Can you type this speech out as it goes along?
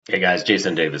Hey guys,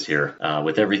 Jason Davis here.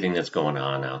 With everything that's going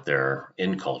on out there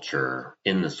in culture,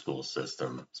 in the school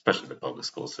system, especially the public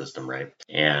school system, right?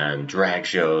 And drag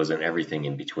shows and everything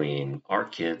in between, our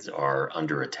kids are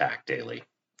under attack daily.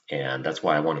 And that's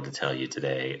why I wanted to tell you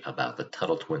today about the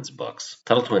Tuttle Twins books.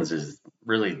 Tuttle Twins is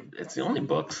really, it's the only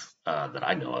books that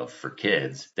I know of for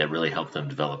kids that really help them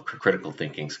develop critical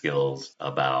thinking skills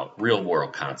about real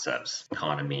world concepts,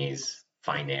 economies,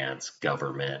 finance,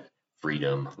 government,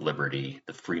 freedom, liberty,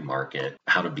 the free market,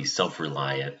 how to be self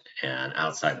reliant and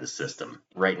outside the system.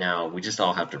 Right now, we just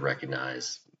all have to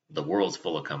recognize the world's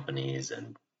full of companies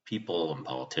and people and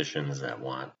politicians that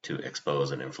want to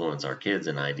expose and influence our kids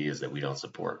and ideas that we don't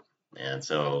support. And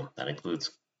so that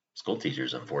includes school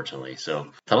teachers, unfortunately.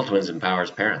 So Tuttle Twins empowers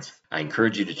parents. I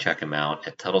encourage you to check them out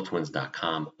at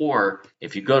TuttleTwins.com, or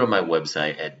if you go to my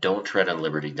website at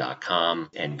don'ttreadonliberty.com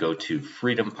and go to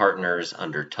Freedom Partners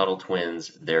under Tuttle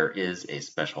Twins, there is a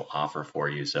special offer for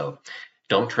you. So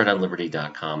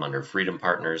don'ttreadonliberty.com under Freedom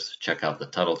Partners. Check out the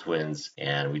Tuttle Twins,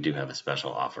 and we do have a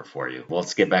special offer for you. Well,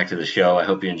 let's get back to the show. I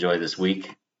hope you enjoy this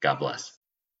week. God bless.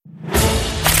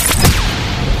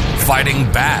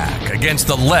 Fighting back against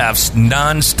the left's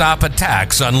nonstop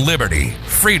attacks on liberty,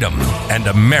 freedom, and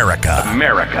America.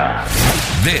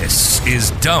 This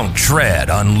is Don't Tread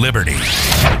on Liberty.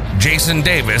 Jason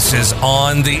Davis is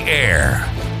on the air.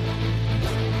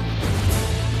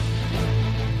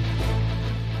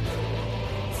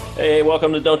 Hey,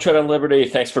 welcome to Don't Tread on Liberty.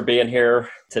 Thanks for being here.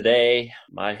 Today,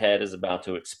 my head is about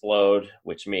to explode,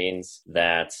 which means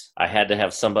that I had to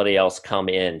have somebody else come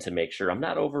in to make sure I'm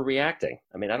not overreacting.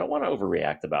 I mean, I don't want to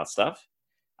overreact about stuff.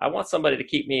 I want somebody to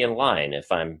keep me in line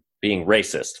if I'm being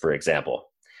racist, for example.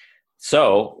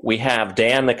 So we have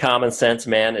Dan, the common sense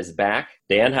man, is back.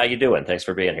 Dan, how you doing? Thanks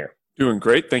for being here. Doing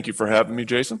great. Thank you for having me,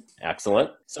 Jason. Excellent.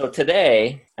 So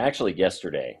today, actually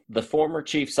yesterday, the former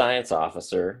chief science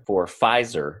officer for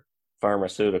Pfizer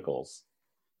Pharmaceuticals,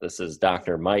 this is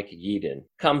Dr. Mike Yeadon,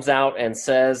 comes out and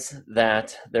says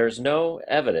that there's no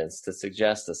evidence to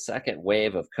suggest a second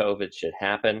wave of COVID should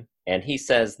happen. And he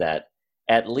says that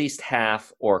at least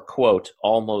half, or quote,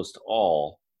 almost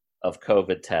all of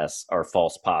COVID tests are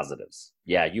false positives.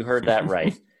 Yeah, you heard that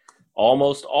right.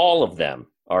 Almost all of them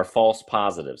are false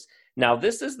positives. Now,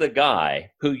 this is the guy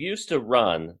who used to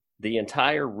run the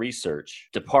entire research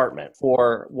department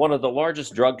for one of the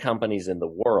largest drug companies in the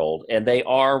world, and they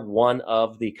are one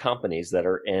of the companies that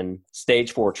are in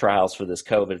stage 4 trials for this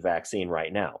COVID vaccine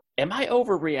right now. Am I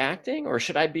overreacting, or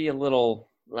should I be a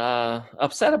little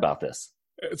upset about this?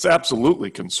 It's absolutely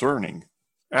concerning.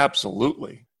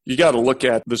 Absolutely. You got to look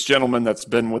at this gentleman that's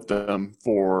been with them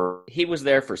for... He was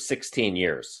there for 16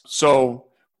 years. So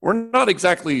we're not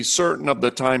exactly certain of the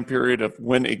time period of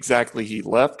when exactly he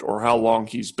left or how long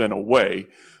he's been away,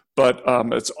 but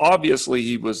it's obviously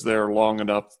he was there long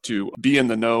enough to be in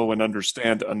the know and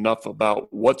understand enough about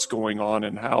what's going on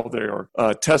and how they are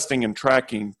testing and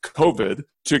tracking COVID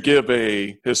to give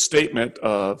his statement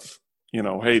of,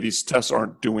 hey, these tests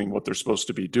aren't doing what they're supposed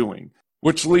to be doing.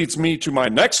 Which leads me to my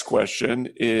next question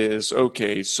is,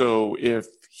 okay, so if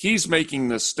he's making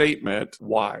this statement,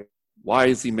 why? Why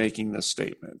is he making this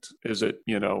statement? Is it,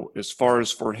 as far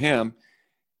as for him,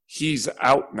 he's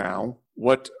out now.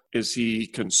 What is he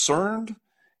concerned?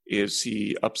 Is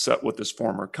he upset with his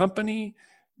former company?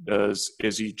 Is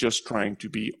he just trying to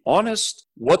be honest?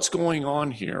 What's going on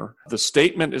here? The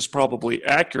statement is probably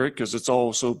accurate because it's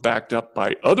also backed up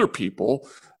by other people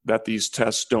that these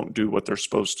tests don't do what they're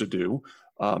supposed to do,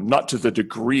 not to the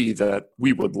degree that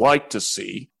we would like to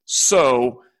see.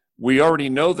 So we already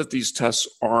know that these tests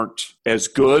aren't as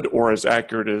good or as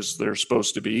accurate as they're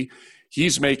supposed to be.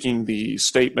 He's making the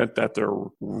statement that they're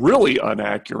really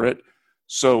inaccurate.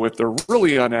 So if they're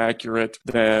really inaccurate,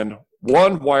 then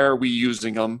one, why are we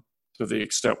using them to the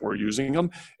extent we're using them?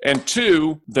 And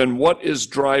two, then what is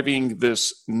driving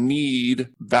this need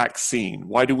vaccine?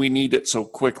 Why do we need it so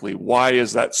quickly? Why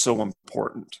is that so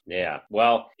important? Yeah,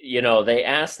 well, they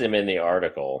asked him in the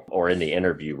article, or in the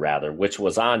interview rather, which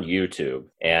was on YouTube,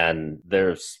 and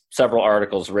there's several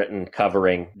articles written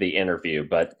covering the interview,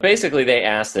 but basically they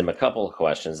asked him a couple of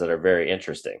questions that are very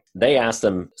interesting. They asked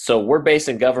him, so we're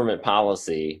basing government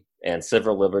policy and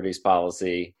civil liberties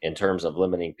policy in terms of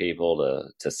limiting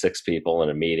people to 6 people in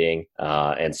a meeting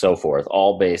and so forth,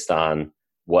 all based on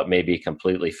what may be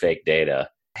completely fake data.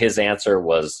 His answer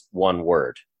was one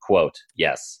word, quote,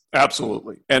 yes.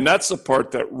 Absolutely. And that's the part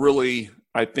that really,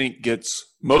 I think,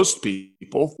 gets most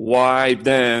people, why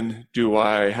then do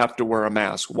I have to wear a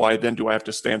mask? Why then do I have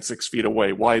to stand 6 feet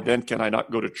away? Why then can I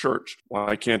not go to church?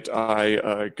 Why can't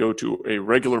I go to a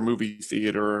regular movie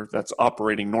theater that's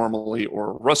operating normally,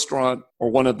 or a restaurant, or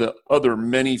one of the other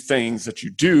many things that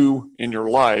you do in your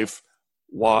life?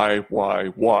 Why?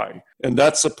 And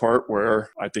that's the part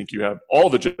where I think you have all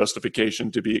the justification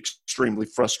to be extremely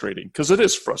frustrating, because it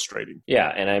is frustrating. Yeah,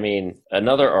 and I mean,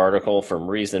 another article from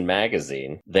Reason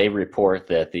Magazine, they report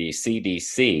that the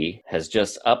CDC has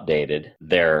just updated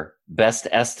their best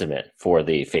estimate for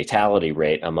the fatality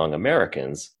rate among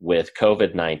Americans with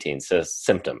COVID-19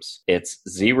 symptoms. It's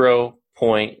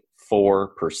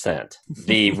 0.4%.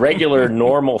 The regular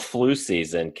normal flu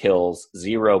season kills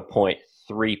 0.3%.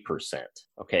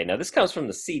 Okay, now this comes from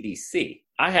the CDC.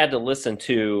 I had to listen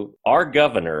to our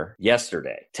governor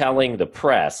yesterday telling the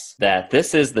press that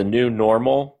this is the new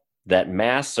normal, that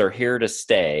masks are here to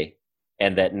stay,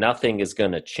 and that nothing is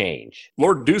going to change.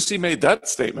 Lord Ducey made that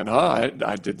statement, huh?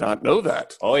 I did not know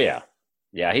that. Oh, yeah.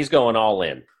 Yeah, he's going all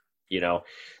in,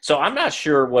 So I'm not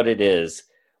sure what it is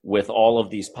with all of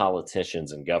these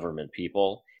politicians and government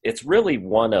people. It's really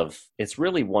one of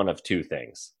two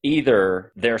things.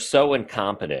 Either they're so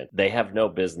incompetent, they have no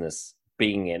business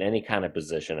being in any kind of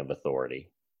position of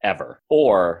authority ever,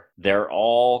 or they're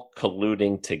all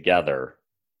colluding together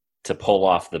to pull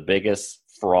off the biggest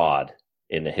fraud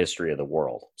in the history of the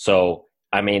world. So,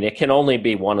 I mean, it can only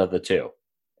be one of the two.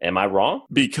 Am I wrong?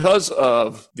 Because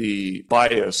of the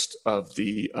bias of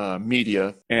the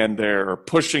media, and they're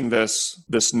pushing this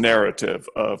narrative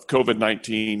of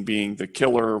COVID-19 being the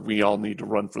killer, we all need to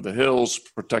run for the hills,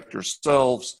 protect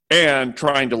yourselves, and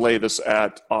trying to lay this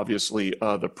at, obviously,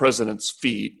 the president's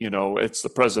feet. It's the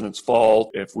president's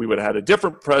fault. If we would have had a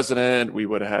different president, we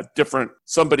would have had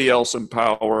somebody else in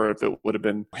power. If it would have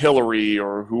been Hillary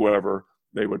or whoever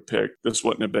they would pick, this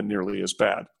wouldn't have been nearly as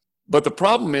bad. But the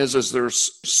problem is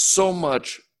there's so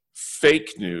much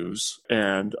fake news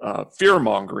and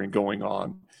fear-mongering going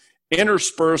on,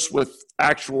 interspersed with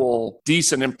actual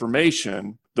decent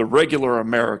information. The regular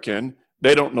American,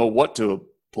 they don't know what to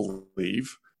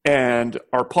believe. And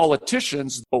our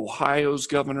politicians, Ohio's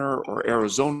governor or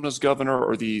Arizona's governor,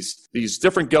 or these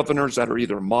different governors that are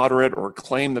either moderate or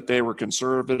claim that they were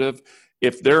conservative,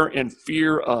 if they're in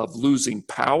fear of losing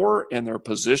power in their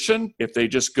position, if they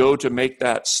just go to make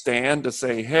that stand to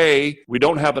say, hey, we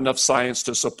don't have enough science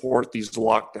to support these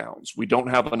lockdowns, we don't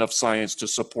have enough science to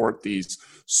support these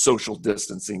social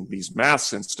distancing, these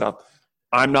masks and stuff,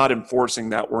 I'm not enforcing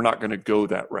that. We're not going to go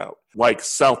that route. Like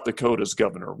South Dakota's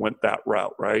governor went that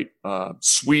route, right?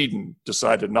 Sweden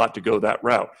decided not to go that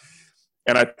route.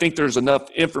 And I think there's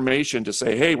enough information to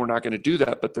say, hey, we're not going to do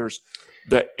that. But there's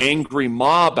the angry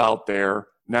mob out there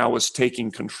now is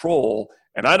taking control.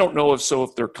 And I don't know if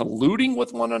they're colluding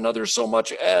with one another so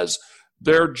much as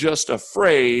they're just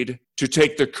afraid to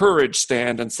take the courage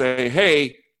stand and say,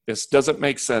 hey, this doesn't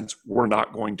make sense. We're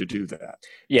not going to do that.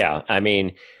 Yeah, I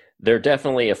mean, they're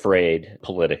definitely afraid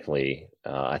politically.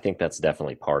 I think that's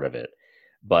definitely part of it.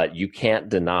 But you can't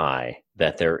deny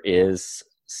that there is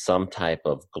some type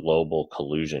of global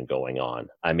collusion going on.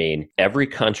 I mean, every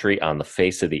country on the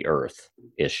face of the earth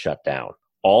is shut down.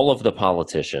 All of the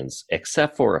politicians,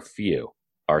 except for a few,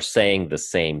 are saying the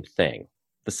same thing.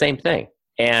 The same thing.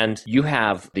 And you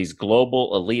have these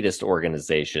global elitist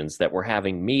organizations that were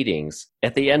having meetings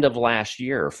at the end of last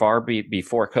year, far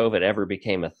before COVID ever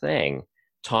became a thing,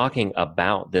 talking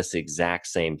about this exact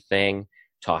same thing,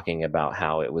 talking about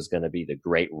how it was going to be the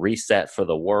great reset for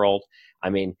the world. I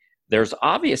mean, there's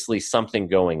obviously something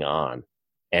going on,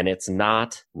 and it's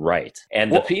not right.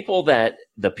 And the people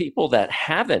that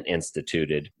haven't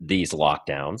instituted these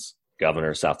lockdowns,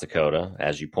 Governor of South Dakota,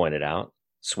 as you pointed out,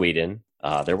 Sweden,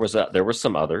 there was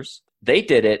some others. They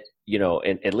did it,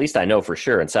 and at least I know for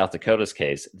sure in South Dakota's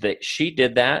case that she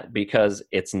did that because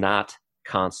it's not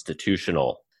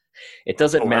constitutional. It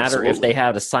doesn't matter absolutely. If they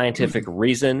have a scientific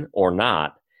reason or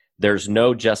not. There's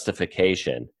no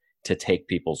justification to take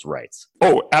people's rights.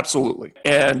 Oh, absolutely.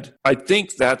 And I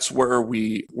think that's where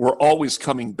we're always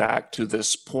coming back to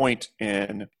this point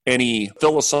in any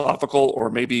philosophical,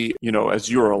 or maybe, as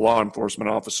you're a law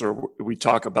enforcement officer, we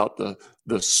talk about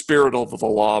the spirit of the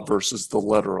law versus the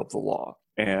letter of the law,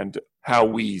 and how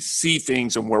we see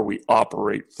things and where we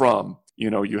operate from.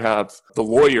 You have the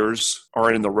lawyers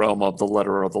are in the realm of the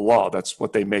letter of the law. That's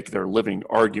what they make their living,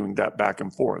 arguing that back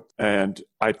and forth. And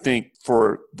I think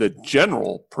for the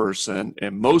general person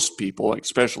and most people,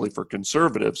 especially for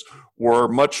conservatives, were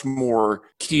much more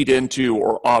keyed into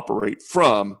or operate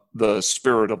from the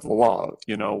spirit of the law.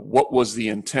 What was the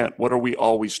intent? What are we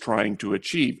always trying to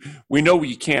achieve? We know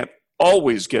we can't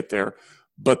always get there,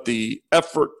 but the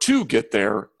effort to get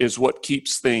there is what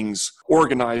keeps things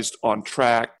organized, on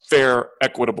track, fair,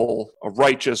 equitable,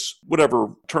 righteous,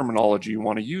 whatever terminology you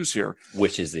want to use here.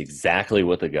 Which is exactly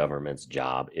what the government's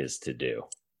job is to do.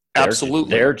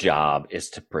 Absolutely. Their job is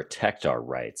to protect our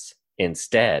rights.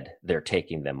 Instead, they're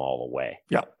taking them all away.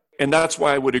 Yeah. And that's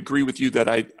why I would agree with you that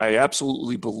I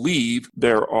absolutely believe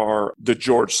there are the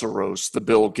George Soros, the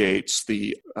Bill Gates,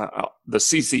 the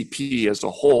CCP as a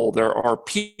whole. There are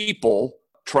people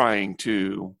trying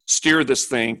to steer this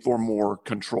thing for more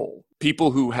control.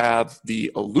 People who have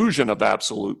the illusion of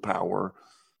absolute power,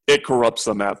 it corrupts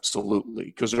them absolutely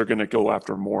because they're going to go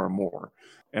after more and more.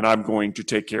 And I'm going to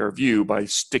take care of you by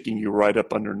sticking you right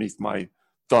up underneath my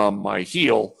thumb, my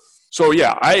heel. So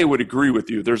yeah, I would agree with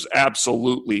you. There's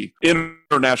absolutely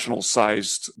international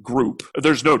sized group.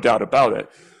 There's no doubt about it.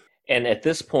 And at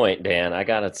this point, Dan, I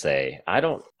gotta say, I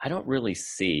don't really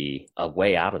see a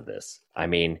way out of this. I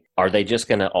mean, are they just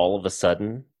gonna all of a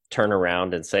sudden turn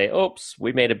around and say, oops,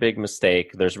 we made a big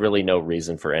mistake. There's really no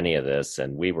reason for any of this.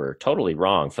 And we were totally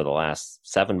wrong for the last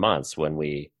 7 months when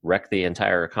we wrecked the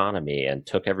entire economy and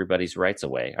took everybody's rights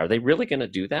away. Are they really going to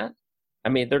do that? I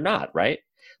mean, they're not, right?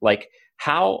 Like,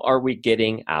 how are we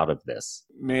getting out of this?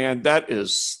 Man, that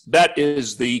is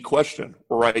the question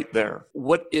right there.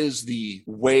 What is the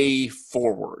way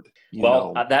forward?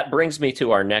 That brings me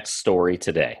to our next story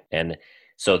today. And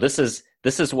so this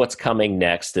is what's coming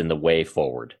next in the way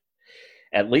forward.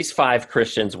 At least 5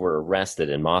 Christians were arrested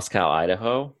in Moscow,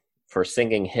 Idaho, for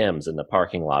singing hymns in the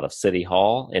parking lot of City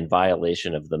Hall in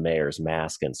violation of the mayor's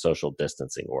mask and social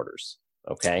distancing orders.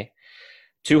 Okay?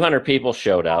 200 people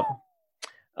showed up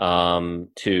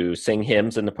to sing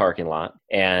hymns in the parking lot,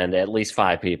 and at least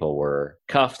 5 people were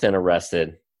cuffed and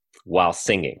arrested while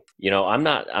singing. I'm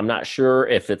not sure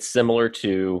if it's similar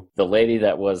to the lady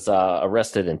that was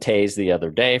arrested and tased the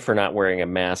other day for not wearing a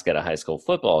mask at a high school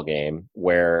football game,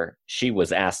 where she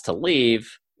was asked to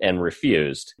leave and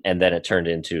refused, and then it turned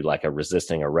into like a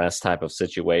resisting arrest type of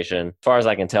situation. As far as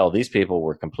I can tell, these people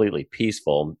were completely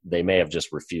peaceful. They may have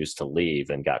just refused to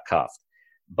leave and got cuffed.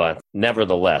 But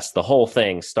nevertheless, the whole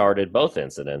thing started, both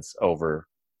incidents, over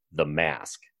the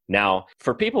mask. Now,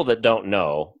 for people that don't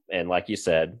know, and like you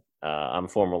said, I'm a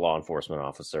former law enforcement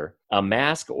officer, a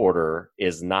mask order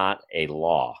is not a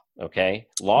law, okay?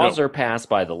 Laws are passed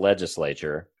by the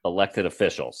legislature, elected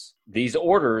officials. These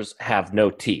orders have no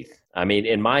teeth. I mean,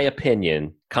 in my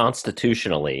opinion,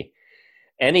 constitutionally,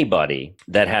 anybody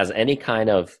that has any kind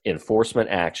of enforcement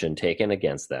action taken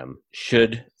against them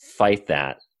should fight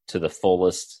that to the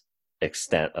fullest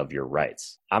extent of your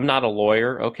rights. I'm not a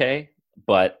lawyer, okay?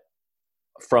 But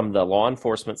from the law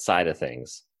enforcement side of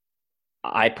things,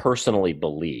 I personally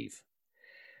believe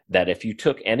that if you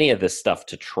took any of this stuff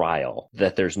to trial,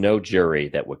 that there's no jury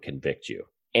that would convict you.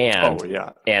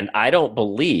 And I don't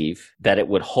believe that it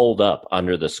would hold up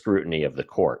under the scrutiny of the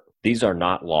court. These are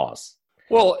not laws.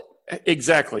 Well,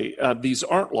 exactly. These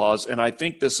aren't laws. And I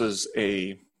think this is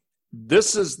the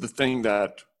thing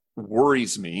that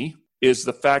worries me, is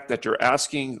the fact that you're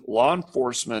asking law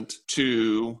enforcement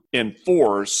to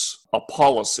enforce a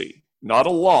policy, not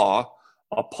a law,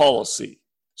 a policy.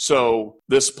 So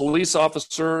this police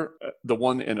officer, the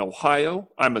one in Ohio,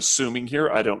 I'm assuming here,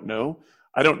 I don't know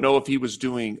if he was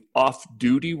doing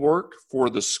off-duty work for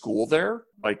the school there.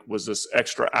 Like, was this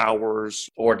extra hours?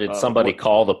 Or did somebody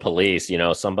call the police?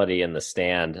 Somebody in the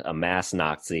stand, a mask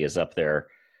Nazi, is up there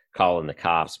calling the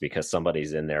cops because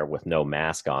somebody's in there with no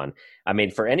mask on. I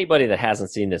mean, for anybody that hasn't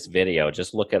seen this video,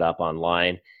 just look it up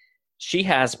online. She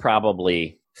has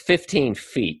probably 15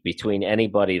 feet between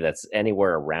anybody that's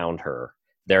anywhere around her.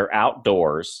 They're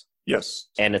outdoors. Yes.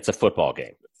 And it's a football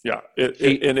game. Yeah.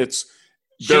 And it's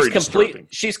very disturbing.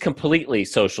 She's completely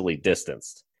socially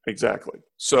distanced. Exactly.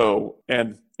 So,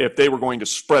 and if they were going to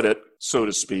spread it, so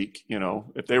to speak,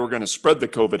 if they were going to spread the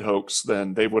COVID hoax,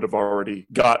 then they would have already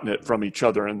gotten it from each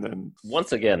other. And then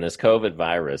once again, this COVID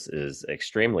virus is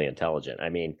extremely intelligent. I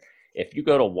mean, if you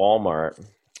go to Walmart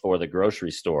or the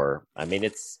grocery store, I mean,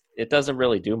 it doesn't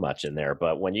really do much in there.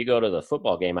 But when you go to the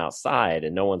football game outside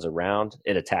and no one's around,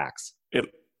 it attacks.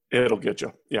 It'll get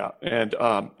you. Yeah. And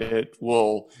it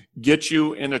will get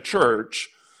you in a church.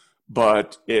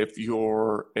 But if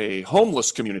you're a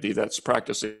homeless community that's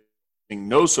practicing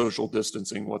no social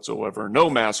distancing whatsoever, no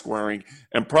mask wearing,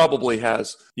 and probably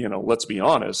has, let's be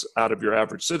honest, out of your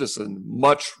average citizen,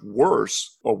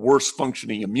 a worse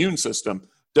functioning immune system,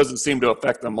 doesn't seem to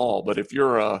affect them all. But if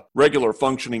you're a regular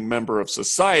functioning member of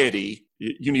society,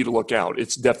 you need to look out.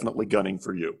 It's definitely gunning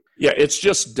for you. Yeah, it's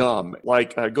just dumb.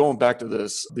 Like going back to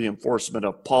this, the enforcement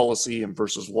of policy and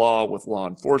versus law with law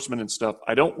enforcement and stuff.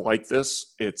 I don't like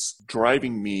this. It's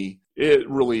driving me It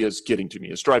really is getting to me.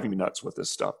 It's driving me nuts with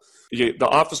this stuff. The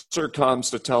officer comes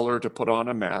to tell her to put on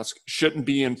a mask, shouldn't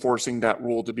be enforcing that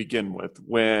rule to begin with.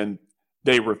 When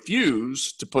they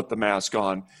refuse to put the mask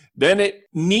on, then it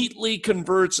neatly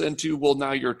converts into, well,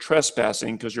 now you're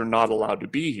trespassing because you're not allowed to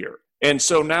be here. And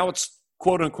so now it's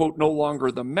quote unquote no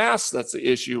longer the mask that's the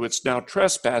issue. It's now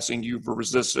trespassing. You've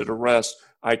resisted arrest.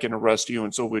 I can arrest you.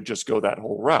 And so we'd just go that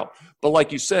whole route. But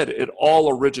like you said, it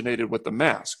all originated with the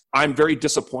mask. I'm very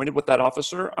disappointed with that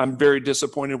officer. I'm very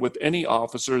disappointed with any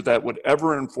officer that would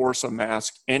ever enforce a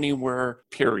mask anywhere,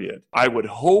 period. I would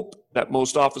hope that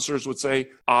most officers would say,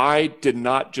 I did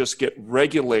not just get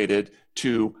regulated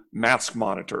to mask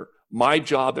monitor. My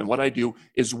job and what I do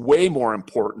is way more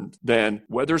important than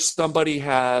whether somebody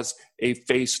has a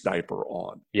face diaper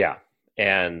on. Yeah.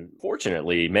 And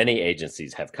fortunately, many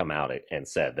agencies have come out and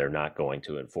said they're not going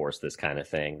to enforce this kind of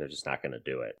thing. They're just not going to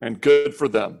do it. And good for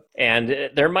them. And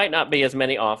there might not be as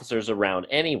many officers around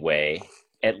anyway,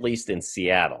 at least in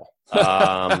Seattle,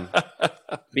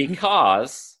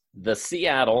 because the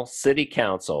Seattle City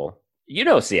Council, you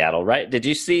know Seattle, right?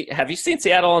 Have you seen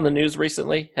Seattle on the news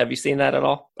recently? Have you seen that at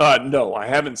all? No, I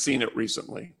haven't seen it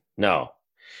recently. No.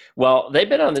 Well, they've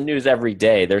been on the news every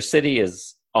day. Their city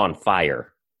is on fire.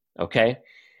 Okay.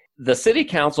 The city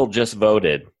council just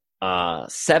voted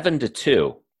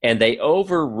 7-2, and they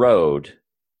overrode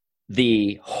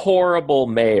the horrible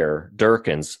mayor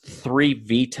Durkin's 3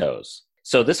 vetoes.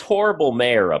 So this horrible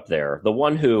mayor up there, the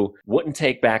one who wouldn't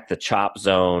take back the CHOP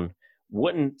zone,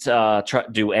 wouldn't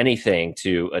do anything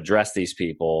to address these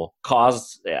people,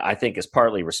 I think is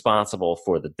partly responsible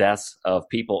for the deaths of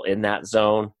people in that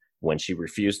zone when she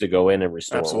refused to go in and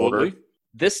restore order.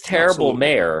 This terrible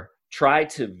mayor tried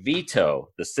to veto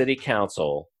the city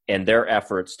council and their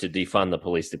efforts to defund the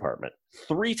police department.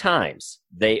 3 times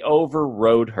they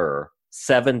overrode her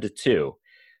 7-2.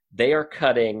 They are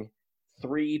cutting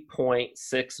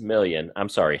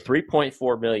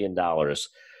 $3.4 million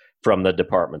from the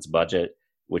department's budget,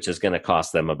 which is going to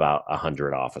cost them about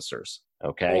 100 officers.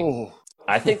 Okay. Oh.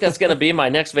 I think that's going to be my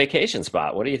next vacation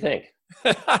spot. What do you think?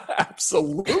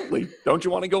 Absolutely. Don't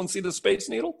you want to go and see the Space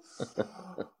Needle?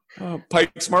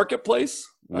 Pike's Marketplace?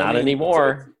 Not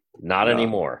anymore. Not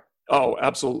anymore. Oh,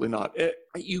 absolutely not.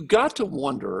 You got to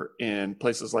wonder in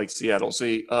places like Seattle.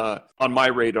 See, on my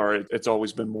radar, it's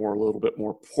always been a little bit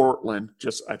more Portland,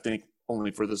 just I think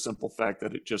only for the simple fact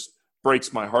that it just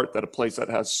breaks my heart that a place that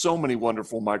has so many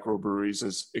wonderful microbreweries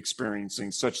is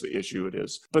experiencing such the issue it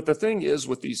is. But the thing is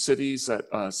with these cities that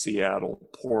Seattle,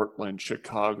 Portland,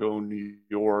 Chicago, New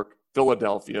York,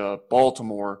 Philadelphia,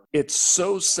 Baltimore, it's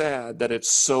so sad that it's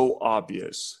so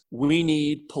obvious. We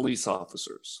need police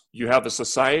officers. You have a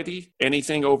society,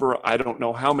 anything over, I don't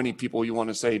know how many people you want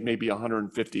to say, maybe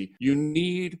 150. You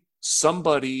need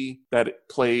somebody that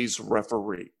plays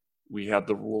referee. We have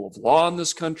the rule of law in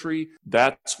this country.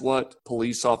 That's what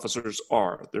police officers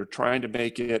are. They're trying to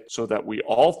make it so that we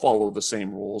all follow the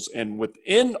same rules. And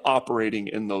within operating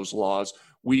in those laws,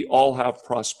 we all have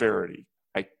prosperity.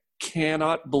 I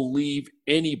cannot believe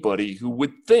anybody who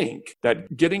would think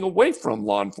that getting away from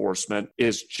law enforcement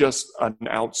is just an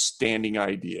outstanding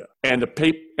idea. And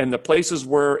the places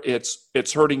where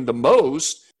it's hurting the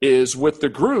most is with the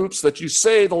groups that you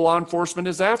say the law enforcement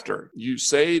is after. You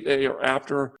say they are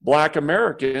after Black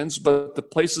Americans, but the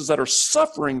places that are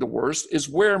suffering the worst is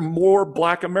where more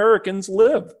Black Americans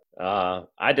live.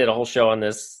 I did a whole show on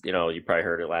this. You probably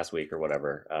heard it last week or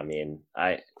whatever. I mean,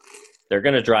 they're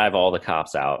going to drive all the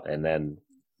cops out, and then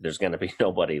there's going to be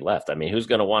nobody left. I mean, who's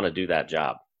going to want to do that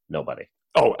job? Nobody.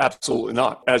 Oh, absolutely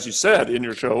not. As you said in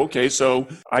your show, okay, so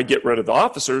I get rid of the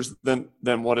officers, then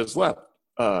what is left?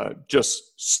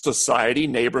 Just society,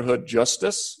 neighborhood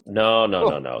justice?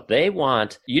 No. They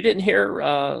want, you didn't hear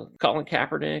Colin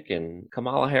Kaepernick and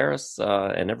Kamala Harris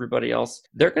and everybody else.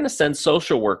 They're going to send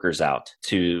social workers out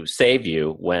to save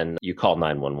you when you call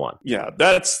 911. Yeah,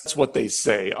 that's what they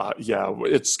say.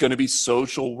 It's going to be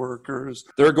social workers.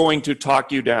 They're going to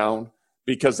talk you down,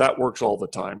 because that works all the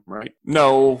time, right?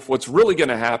 No, what's really going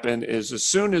to happen is as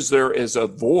soon as there is a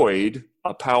void,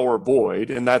 a power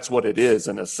void, and that's what it is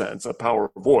in a sense, a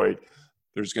power void,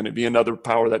 there's going to be another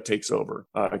power that takes over.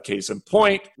 Case in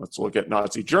point, let's look at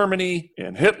Nazi Germany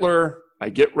and Hitler. I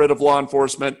get rid of law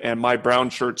enforcement and my brown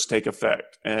shirts take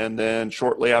effect. And then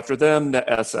shortly after them, the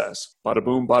SS. Bada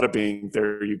boom, bada bing,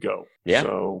 there you go. Yeah,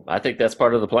 so I think that's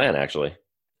part of the plan, actually.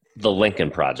 The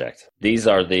Lincoln Project. These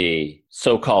are the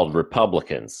so-called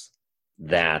Republicans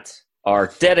that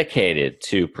are dedicated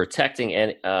to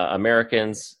protecting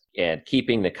Americans and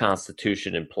keeping the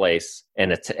Constitution in place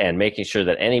and making sure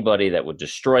that anybody that would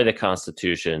destroy the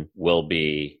Constitution will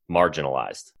be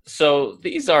marginalized. So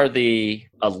these are the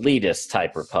elitist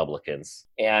type Republicans.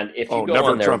 And if you go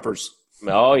never on their Trumpers.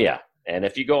 Oh, yeah. And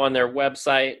if you go on their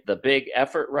website, the big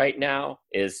effort right now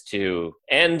is to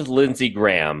end Lindsey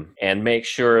Graham and make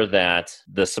sure that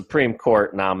the Supreme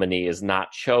Court nominee is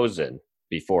not chosen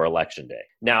before Election Day.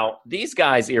 Now, these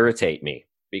guys irritate me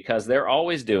because they're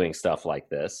always doing stuff like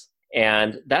this.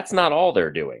 And that's not all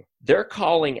they're doing. They're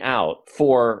calling out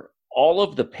for all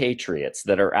of the patriots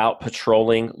that are out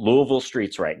patrolling Louisville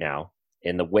streets right now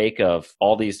in the wake of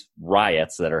all these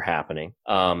riots that are happening.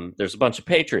 There's a bunch of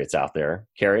patriots out there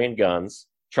carrying guns,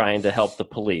 trying to help the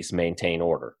police maintain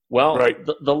order. Well, Right.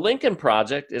 the Lincoln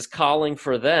Project is calling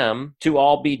for them to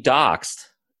all be doxxed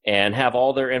and have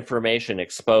all their information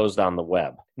exposed on the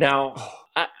web. Now,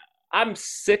 I'm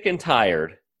sick and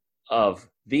tired of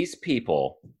these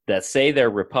people that say they're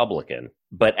Republican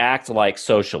but act like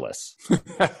socialists.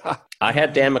 I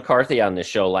had Dan McCarthy on this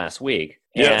show last week,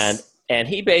 and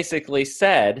he basically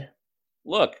said,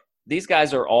 look, these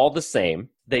guys are all the same.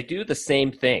 They do the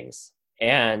same things.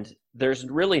 And there's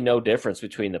really no difference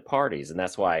between the parties. And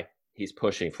that's why he's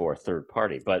pushing for a third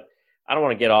party. But I don't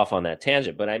want to get off on that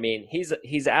tangent. But I mean,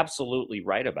 he's absolutely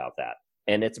right about that.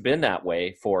 And it's been that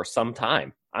way for some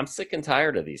time. I'm sick and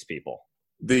tired of these people.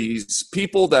 These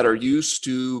people that are used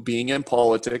to being in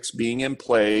politics, being in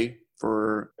play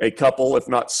for a couple, if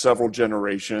not several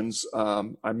generations.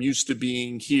 I'm used to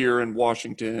being here in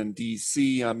Washington,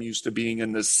 D.C. I'm used to being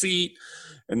in the seat,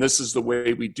 and this is the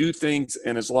way we do things.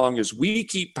 And as long as we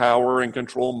keep power and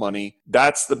control money,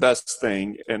 that's the best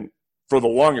thing. And for the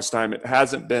longest time, it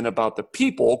hasn't been about the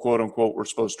people, quote unquote, we're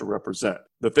supposed to represent.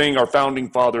 The thing our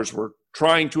founding fathers were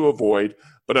trying to avoid,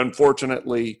 but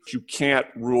unfortunately, you can't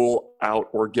rule out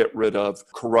or get rid of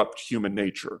corrupt human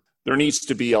nature. There needs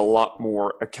to be a lot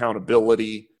more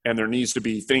accountability, and there needs to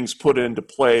be things put into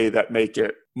play that make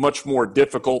it much more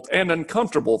difficult and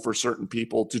uncomfortable for certain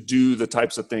people to do the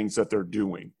types of things that they're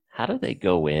doing. How do they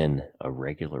go in a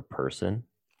regular person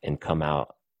and come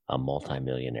out a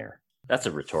multimillionaire? That's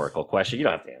a rhetorical question. You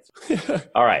don't have to answer.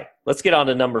 All right, let's get on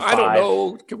to number 5. I don't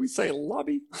know. Can we say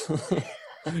lobby?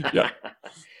 Yeah.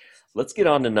 Let's get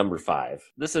on to number 5.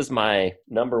 This is my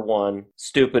number 1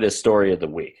 stupidest story of the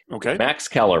week. Okay. Max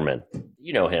Kellerman.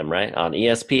 You know him, right? On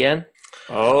ESPN.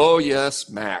 Oh, yes,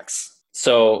 Max.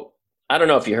 So I don't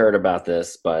know if you heard about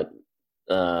this, but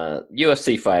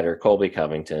UFC fighter Colby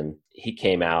Covington, he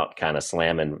came out kind of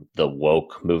slamming the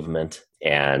woke movement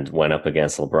and went up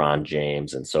against LeBron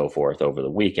James and so forth over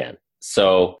the weekend.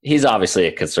 So he's obviously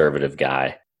a conservative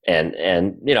guy.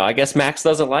 And you know, I guess Max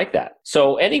doesn't like that.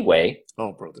 So anyway,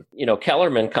 oh brother, you know,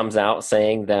 Kellerman comes out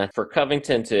saying that for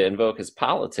Covington to invoke his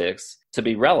politics to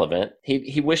be relevant,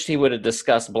 he wished he would have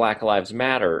discussed Black Lives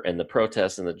Matter and the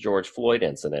protests in the George Floyd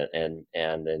incident and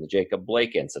the Jacob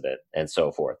Blake incident and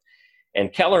so forth.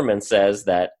 And Kellerman says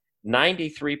that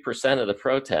 93% of the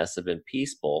protests have been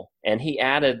peaceful, and he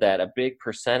added that a big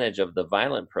percentage of the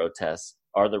violent protests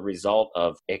are the result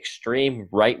of extreme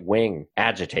right-wing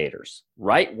agitators.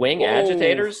 Right-wing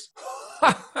agitators?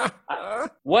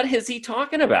 What is he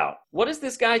talking about? What is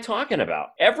this guy talking about?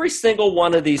 Every single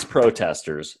one of these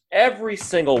protesters, every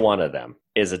single one of them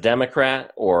is a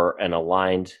Democrat or an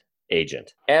aligned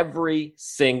agent. Every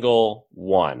single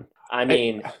one. I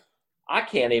mean, I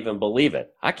can't even believe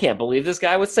it. I can't believe this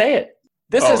guy would say it.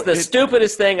 This is the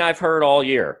stupidest thing I've heard all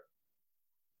year.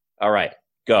 All right.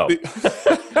 Go.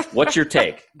 What's your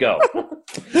take? Go.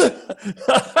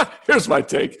 Here's my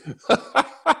take.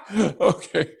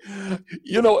 Okay.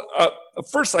 You know,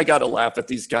 first I got to laugh at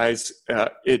these guys.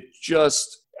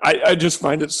 I just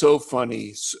find it so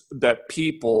funny that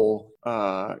people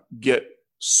get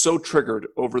so triggered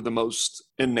over the most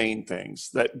inane things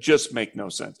that just make no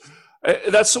sense.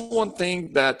 That's the one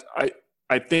thing that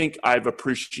I think I've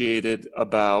appreciated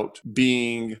about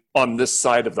being on this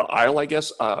side of the aisle, I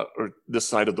guess, or this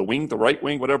side of the wing, the right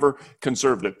wing, whatever,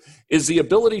 conservative, is the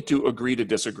ability to agree to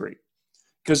disagree.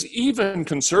 Because even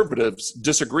conservatives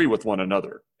disagree with one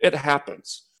another. It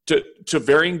happens. To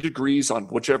varying degrees on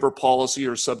whichever policy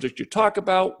or subject you talk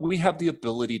about, we have the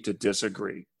ability to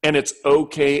disagree. And it's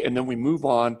okay, and then we move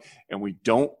on, and we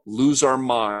don't lose our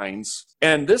minds.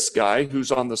 And this guy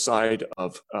who's on the side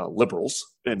of liberals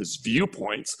and his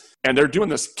viewpoints, and they're doing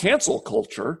this cancel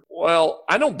culture, well,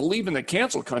 I don't believe in the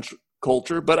cancel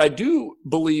culture, but I do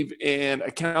believe in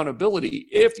accountability.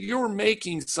 If you're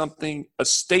making something, a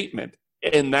statement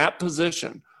in that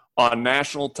position on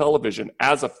national television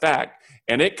as a fact,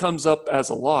 and it comes up as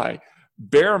a lie,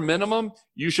 bare minimum,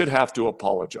 you should have to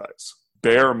apologize.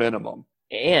 Bare minimum.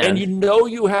 And you know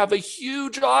you have a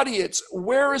huge audience.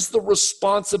 Where is the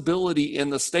responsibility in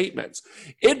the statements?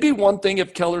 It'd be one thing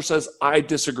if Keller says, I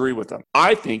disagree with him.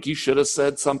 I think he should have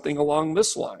said something along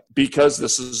this line because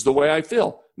this is the way I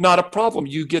feel. Not a problem.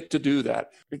 You get to do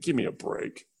that. Give me a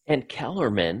break. And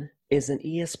Kellerman is an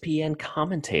ESPN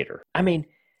commentator. I mean,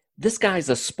 this guy's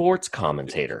a sports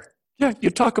commentator. Yeah,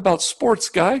 you talk about sports,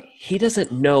 guy. He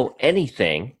doesn't know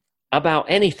anything about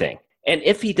anything. And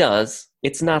if he does,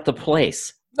 it's not the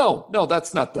place. No,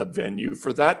 that's not the venue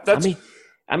for that.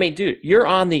 I mean, dude, you're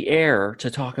on the air to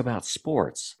talk about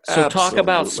sports. So talk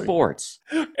about sports.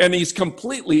 And he's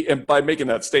completely, and by making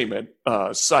that statement,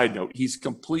 side note, he's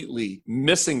completely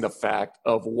missing the fact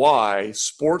of why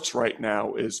sports right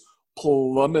now is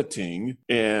plummeting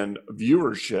in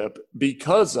viewership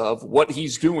because of what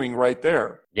he's doing right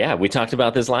there. Yeah, we talked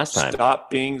about this last time.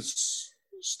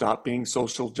 Stop being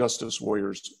social justice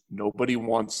warriors. Nobody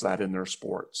wants that in their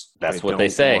sports. That's what they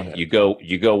say. You go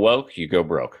woke, you go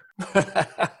broke.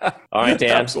 All right,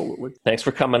 Dan. Absolutely. Thanks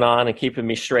for coming on and keeping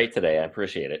me straight today. I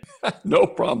appreciate it. No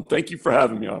problem. Thank you for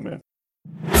having me on, man.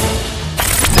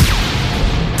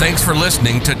 Thanks for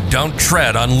listening to Don't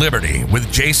Tread on Liberty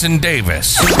with Jason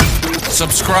Davis.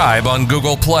 Subscribe on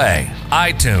Google Play,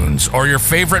 iTunes, or your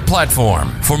favorite platform.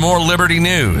 For more Liberty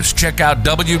news, check out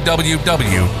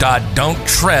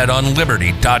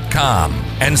www.don'ttreadonliberty.com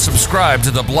and subscribe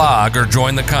to the blog or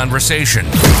join the conversation.